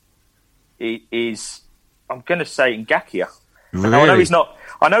currently, is I'm going to say Ngakia. Really? I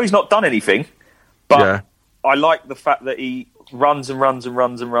know he's not done anything, but I like the fact that he runs and runs and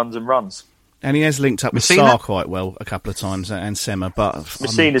runs and runs and runs. And he has linked up with Sarr quite well a couple of times, and Sema. But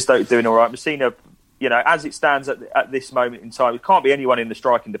Messina's doing all right. Messina, you know, as it stands at this moment in time, it can't be anyone in the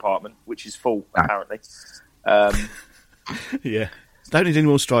striking department, which is full apparently. Yeah. Don't need any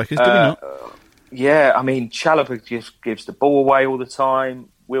more strikers, do we not? Yeah, I mean, Chalobah just gives the ball away all the time.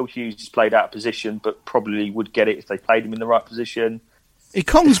 Will Hughes has played out of position, but probably would get it if they played him in the right position.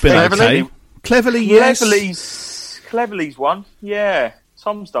 Kong's been okay. Cleverly, yes. Cleverly's won. Yeah,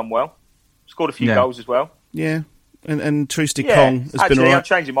 Tom's done well. Scored a few goals as well. Yeah, and Trusty Kong has been all right. I'm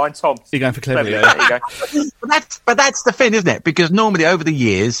changing mine, Tom. You're going for Cleverly. There you go. But that's the thing, isn't it? Because normally over the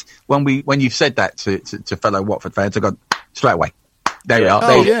years, when you've said that to fellow Watford fans, I've gone straight away. There you are.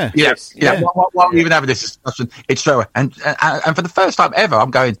 While we even having this discussion, it's true. And for the first time ever,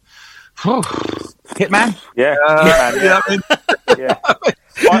 I'm going, Hitman. Yeah.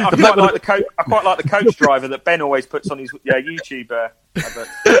 I quite like the coach driver that Ben always puts on his YouTube.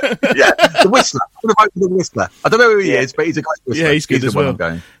 The Whistler. I'm going to vote for the Whistler. I don't know who he is, but he's a great Whistler. Yeah, he's good as well.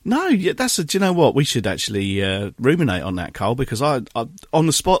 No, do you know what? We should actually ruminate on that, Carl, because I on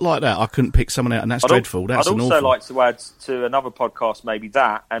the spot like that, I couldn't pick someone out, and that's dreadful. That's I'd also like to add to another podcast, maybe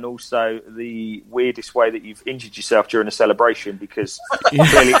that, and also the weirdest way that you've injured yourself during a celebration, because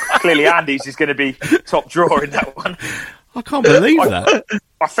clearly Andy's is going to be top drawer in that one. I can't believe that.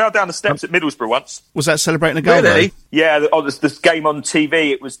 I fell down the steps at Middlesbrough once. Was that celebrating a goal? Really? Yeah, this game on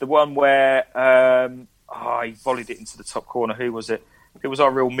TV. It was the one where he volleyed it into the top corner. Who was it?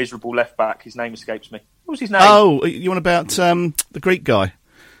 real miserable left back? His name escapes me. What was his name? Oh, you want about the Greek guy?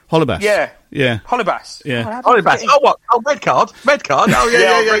 Holebas. Yeah. Holebas. Yeah. Holebas. Oh, what? Oh, red card.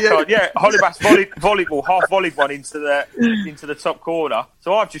 Oh, yeah. Holebas volleyball, half volleyed one into the top corner.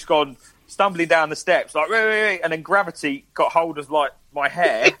 So I've just gone stumbling down the steps, like, wait, and then gravity got hold of like my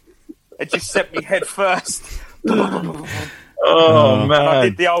hair and just sent me head first. Oh, man. And I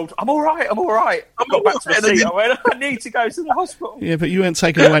did the old, I'm all right. I got back to my seat. I went, I need to go to the hospital. Yeah, but you weren't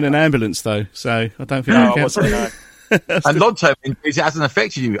taken away in an ambulance, though, so I don't think I wasn't, no. And long-term injuries, it hasn't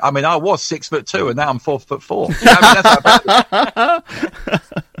affected you. I mean, I was 6'2", and now I'm 4'4". I mean, that's how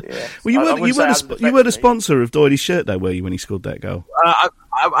yeah. Well, you weren't a sponsor of Doyley's shirt, though, were you, when he scored that goal?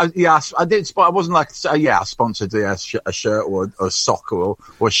 I did. I wasn't like, I sponsored a shirt or a sock or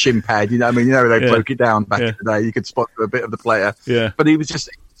a shin pad. You know, they broke it down back in the day. You could sponsor a bit of the player. Yeah. But he was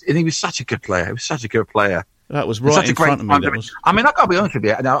such a good player. He was such a good player. That was right in front of me. I mean, I gotta be honest with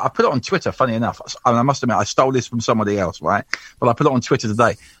you. Now, I put it on Twitter. Funny enough, I must admit, I stole this from somebody else, right? But I put it on Twitter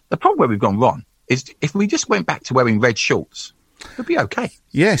today. The problem where we've gone wrong is if we just went back to wearing red shorts, it'd be okay.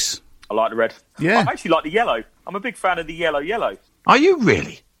 Yes, I like the red. Yeah, I actually like the yellow. I'm a big fan of the yellow. Are you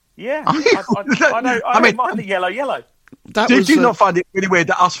really? Yeah, I know. I don't mind the yellow. Did you not find it really weird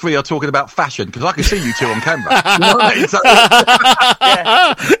that us three are talking about fashion? Because I can see you two on camera. You know what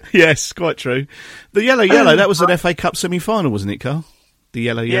I mean? Yes, quite true. The yellow, that was an FA Cup semi-final, wasn't it, Carl? The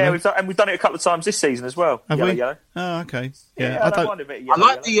yellow. Yeah, we've done it a couple of times this season as well. Have we? Yellow. Oh, okay. Yeah, I don't mind a bit of yellow.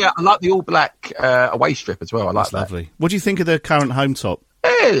 I like the all black away strip as well. I like that. Lovely. What do you think of the current home top?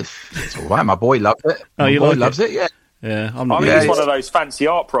 It's all right. My boy loves it. My boy loves it. Yeah. Yeah, I mean, it's one of those fancy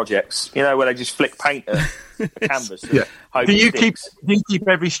art projects, where they just flick paint at the canvas. Yeah. Do you keep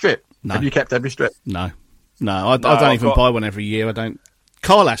every strip? No. Have you kept every strip? No. I don't even buy one every year. I don't.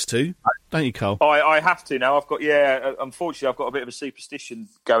 Carl has to, don't you, Carl? I have to now. Unfortunately, I've got a bit of a superstition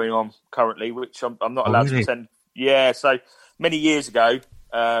going on currently, which I'm not allowed to pretend. Yeah, so many years ago,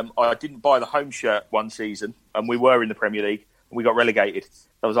 I didn't buy the home shirt one season, and we were in the Premier League, and we got relegated.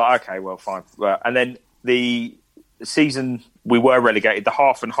 I was like, okay, well, fine. And then the season we were relegated, the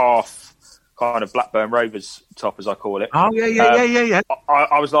half and half kind of Blackburn Rovers top, as I call it. Oh, yeah.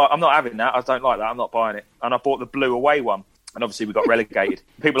 I was like, I'm not having that. I don't like that. I'm not buying it. And I bought the blue away one. And obviously we got relegated.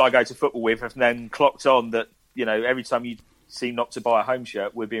 People I go to football with have then clocked on that, every time you seem not to buy a home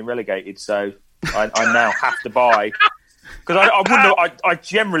shirt, we're being relegated. So I now have to buy. Because I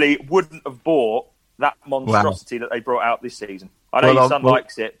generally wouldn't have bought that monstrosity that they brought out this season. I know your son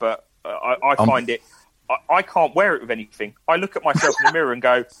likes it, but I find it... I can't wear it with anything. I look at myself in the mirror and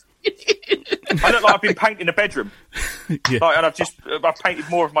go, I look like I've been painting a bedroom. Yeah. And I've painted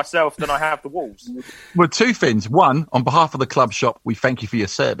more of myself than I have the walls. Well, two things. One, on behalf of the club shop, we thank you for your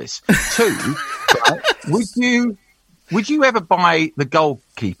service. Two, right, would you ever buy the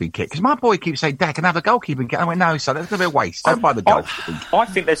goalkeeping kit? Because my boy keeps saying, Dad, can I have a goalkeeping kit? I went, no, son, that's going to be a waste. Don't buy the goalkeeping kit. I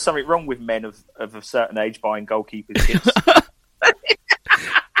think there's something wrong with men of a certain age buying goalkeeping kits.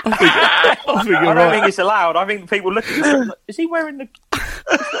 I don't think it's allowed. I think people look at this. Is he wearing the?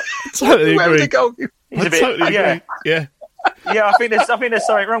 Totally agree. He's a bit. Totally agree. Yeah. Yeah, I think there's something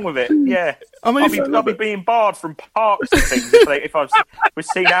wrong with it. Yeah, I'll be being barred from parks and things if I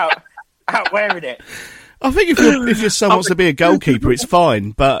was seen out wearing it. I think if your son wants to be a goalkeeper, it's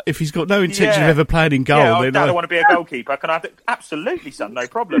fine. But if he's got no intention of ever playing in goal, then Dad, I want to be a goalkeeper. Can I have it? Absolutely, son, no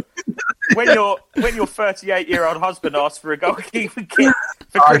problem. When your 38-year-old husband asks for a goalkeeper kit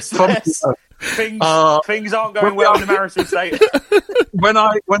for Christmas, things aren't going well in the marital status. When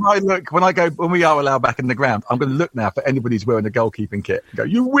we are allowed back in the ground, I'm going to look now for anybody who's wearing a goalkeeping kit and go,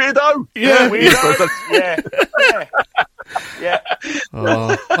 you weirdo! Yeah, weirdo! Yeah.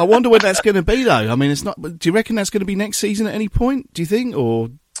 Oh, I wonder when that's going to be, though. I mean, it's not. Do you reckon that's going to be next season at any point? Do you think, or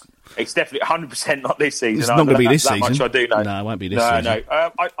it's definitely 100% not this season? It's not going to be this season. Much I do know. No, it won't be this season.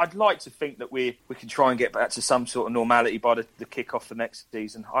 No. I'd like to think that we can try and get back to some sort of normality by the kick-off for next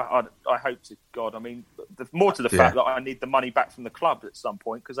season. I hope to God. I mean, more to the fact that I need the money back from the club at some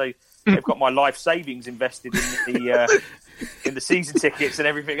point because they've got my life savings invested in the season tickets and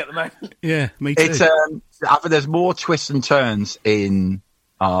everything at the moment. Yeah, me too. I think there's more twists and turns in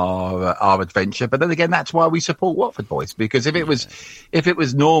our adventure, but then again, that's why we support Watford, boys. Because if it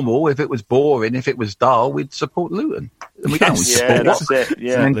was normal, if it was boring, if it was dull, we'd support Luton. And we don't. We support Watford. It.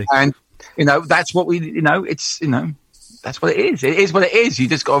 Yeah, and that's what we. It's that's what it is. It is what it is. You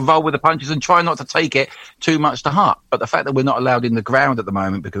just got to roll with the punches and try not to take it too much to heart. But the fact that we're not allowed in the ground at the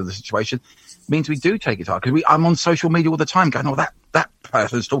moment because of the situation means we do take it to heart. Because I'm on social media all the time going, that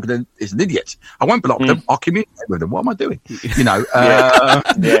person's talking is an idiot. I won't block them. I'll communicate with them. What am I doing? I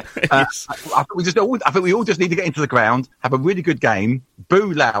think we all just need to get into the ground, have a really good game,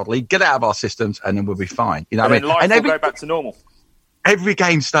 boo loudly, get out of our systems, and then we'll be fine. You know what I mean? Life will go back to normal. Every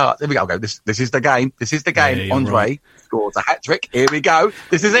game starts. There we go. This is the game. This is the game. Yeah, Andre scores a hat trick. Here we go.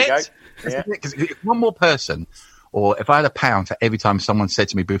 This is it. Because if one more person, or if I had £1 for every time someone said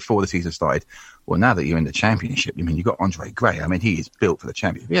to me before the season started, well, now that you're in the championship, you mean you've got Andre Gray. I mean, he is built for the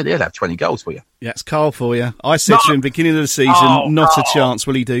championship. Yeah, he'll have 20 goals for you. Yeah, it's Carl for you. I said to him beginning of the season, not a chance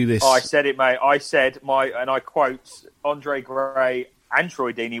will he do this. I said it, mate. I said and I quote, Andre Gray and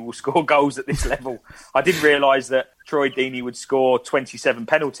Troy Deeney will score goals at this level. I didn't realise that Troy Deeney would score 27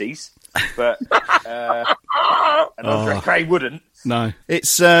 penalties, but and Andre Gray wouldn't. No,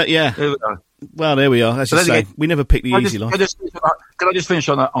 it's Well, there we are. As you say, we never pick the easy life. Can I just finish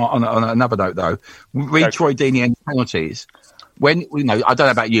on another note though? Read Troy Deeney and penalties. When I don't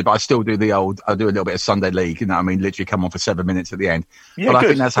know about you, but I still do I do a little bit of Sunday League. You know, what I mean, literally come on for 7 minutes at the end. Yeah, but I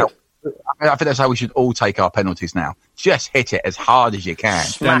think that's how we should all take our penalties now. Just hit it as hard as you can.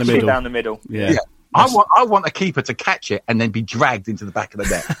 Smash it down the middle. Yeah. I want a keeper to catch it and then be dragged into the back of the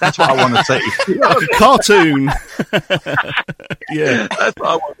net. That's what I want to see. Like a cartoon. Yeah, that's what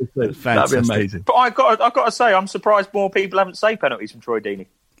I want to see. Fantastic. That'd be amazing. But I've got to say, I'm surprised more people haven't saved penalties from Troy Deeney.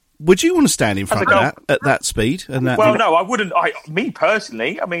 Would you want to stand in front of that at that speed? And that, no, I wouldn't. Me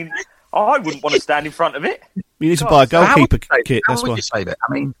personally, I mean, I wouldn't want to stand in front of it. You need to buy a goalkeeper kit. How would you save it?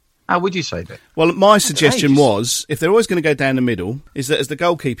 I mean, how would you save it? Well, my suggestion was, if they're always going to go down the middle, is that as the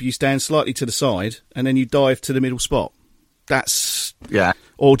goalkeeper, you stand slightly to the side and then you dive to the middle spot. That's... Yeah.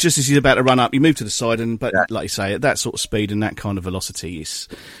 Or just as he's about to run up, you move to the side, like you say, at that sort of speed and that kind of velocity, it's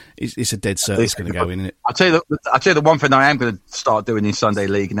a dead cert that's going to go in, isn't it? I'll tell you the one thing I am going to start doing in Sunday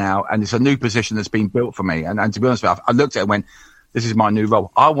League now, and it's a new position that's been built for me. And to be honest with you, I looked at it and went, this is my new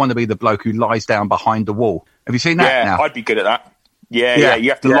role. I want to be the bloke who lies down behind the wall. Have you seen that now? I'd be good at that. Yeah.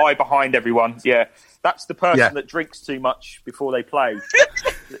 You have to lie behind everyone. Yeah. That's the person that drinks too much before they play.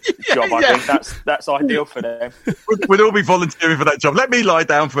 Job, I think that's ideal for them. We'd all be volunteering for that job. Let me lie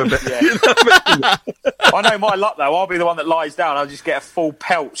down for a bit. Yeah. I know my luck though. I'll be the one that lies down. I'll just get a full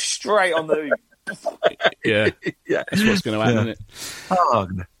pelt straight on the. Yeah. That's what's going to happen, isn't it? Oh,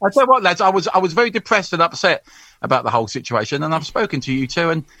 I tell you what, lads. I was very depressed and upset about the whole situation, and I've spoken to you two,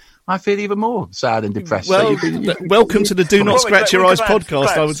 and I feel even more sad and depressed. Well, welcome to the Do Not Scratch Your Eyes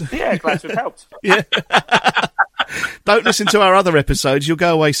podcast. Glad we've helped. Yeah. Don't listen to our other episodes. You'll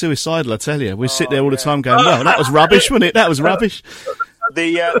go away suicidal, I tell you. We sit there all the time going, well, that was rubbish, wasn't it? That was rubbish.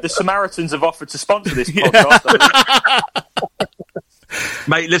 The Samaritans have offered to sponsor this podcast.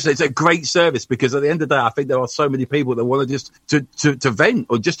 Mate, listen, it's a great service because at the end of the day, I think there are so many people that want to just to vent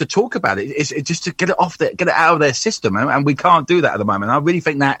or just to talk about it. It's just to get it out of their system, and we can't do that at the moment. I really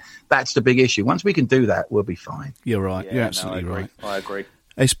think that's the big issue. Once we can do that, we'll be fine. You're right. You're absolutely right. I agree.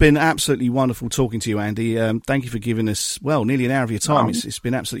 It's been absolutely wonderful talking to you, Andy. Thank you for giving us, nearly an hour of your time. It's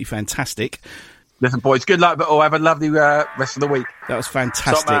been absolutely fantastic. Listen, boys, good luck, but have a lovely rest of the week. That was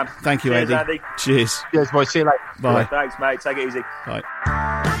fantastic. Thank you, Andy. Cheers. Cheers, boys. See you later. Bye. Thanks, mate. Take it easy. Bye.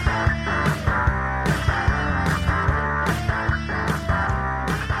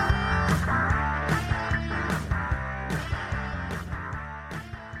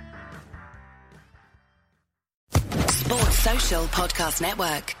 Sports Social Podcast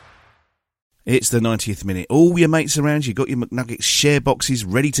Network. It's the 90th minute. All your mates around, you got your McNuggets share boxes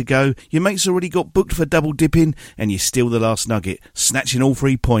ready to go. Your mates already got booked for double dipping, and you steal the last nugget, snatching all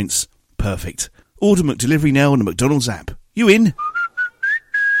 3 points. Perfect. Order McDelivery now on the McDonald's app. You in?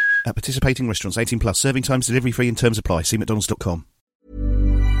 At participating restaurants, 18 plus, serving times, delivery free, and terms apply. See mcdonalds.com.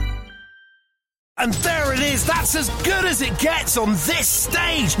 And there it is, that's as good as it gets on this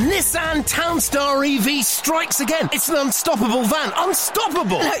stage. Nissan Townstar EV strikes again. It's an unstoppable van.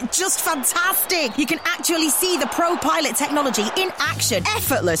 Unstoppable! Just fantastic. You can actually see the ProPilot technology in action.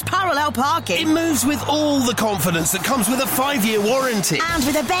 Effortless parallel parking. It moves with all the confidence that comes with a 5-year warranty. And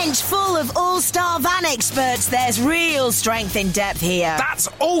with a bench full of all-star van experts, there's real strength in depth here. That's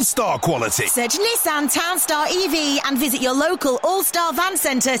all-star quality. Search Nissan Townstar EV and visit your local all-star van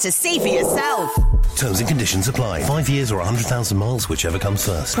centre to see for yourself. Terms and conditions apply. 5 years or 100,000 miles, whichever comes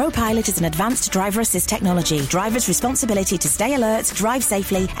first. ProPilot is an advanced driver assist technology. Driver's responsibility to stay alert, drive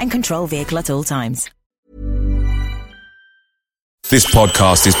safely, and control vehicle at all times. This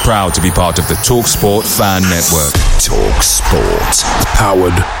podcast is proud to be part of the TalkSport Fan Network. TalkSport.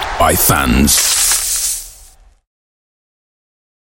 Powered by fans.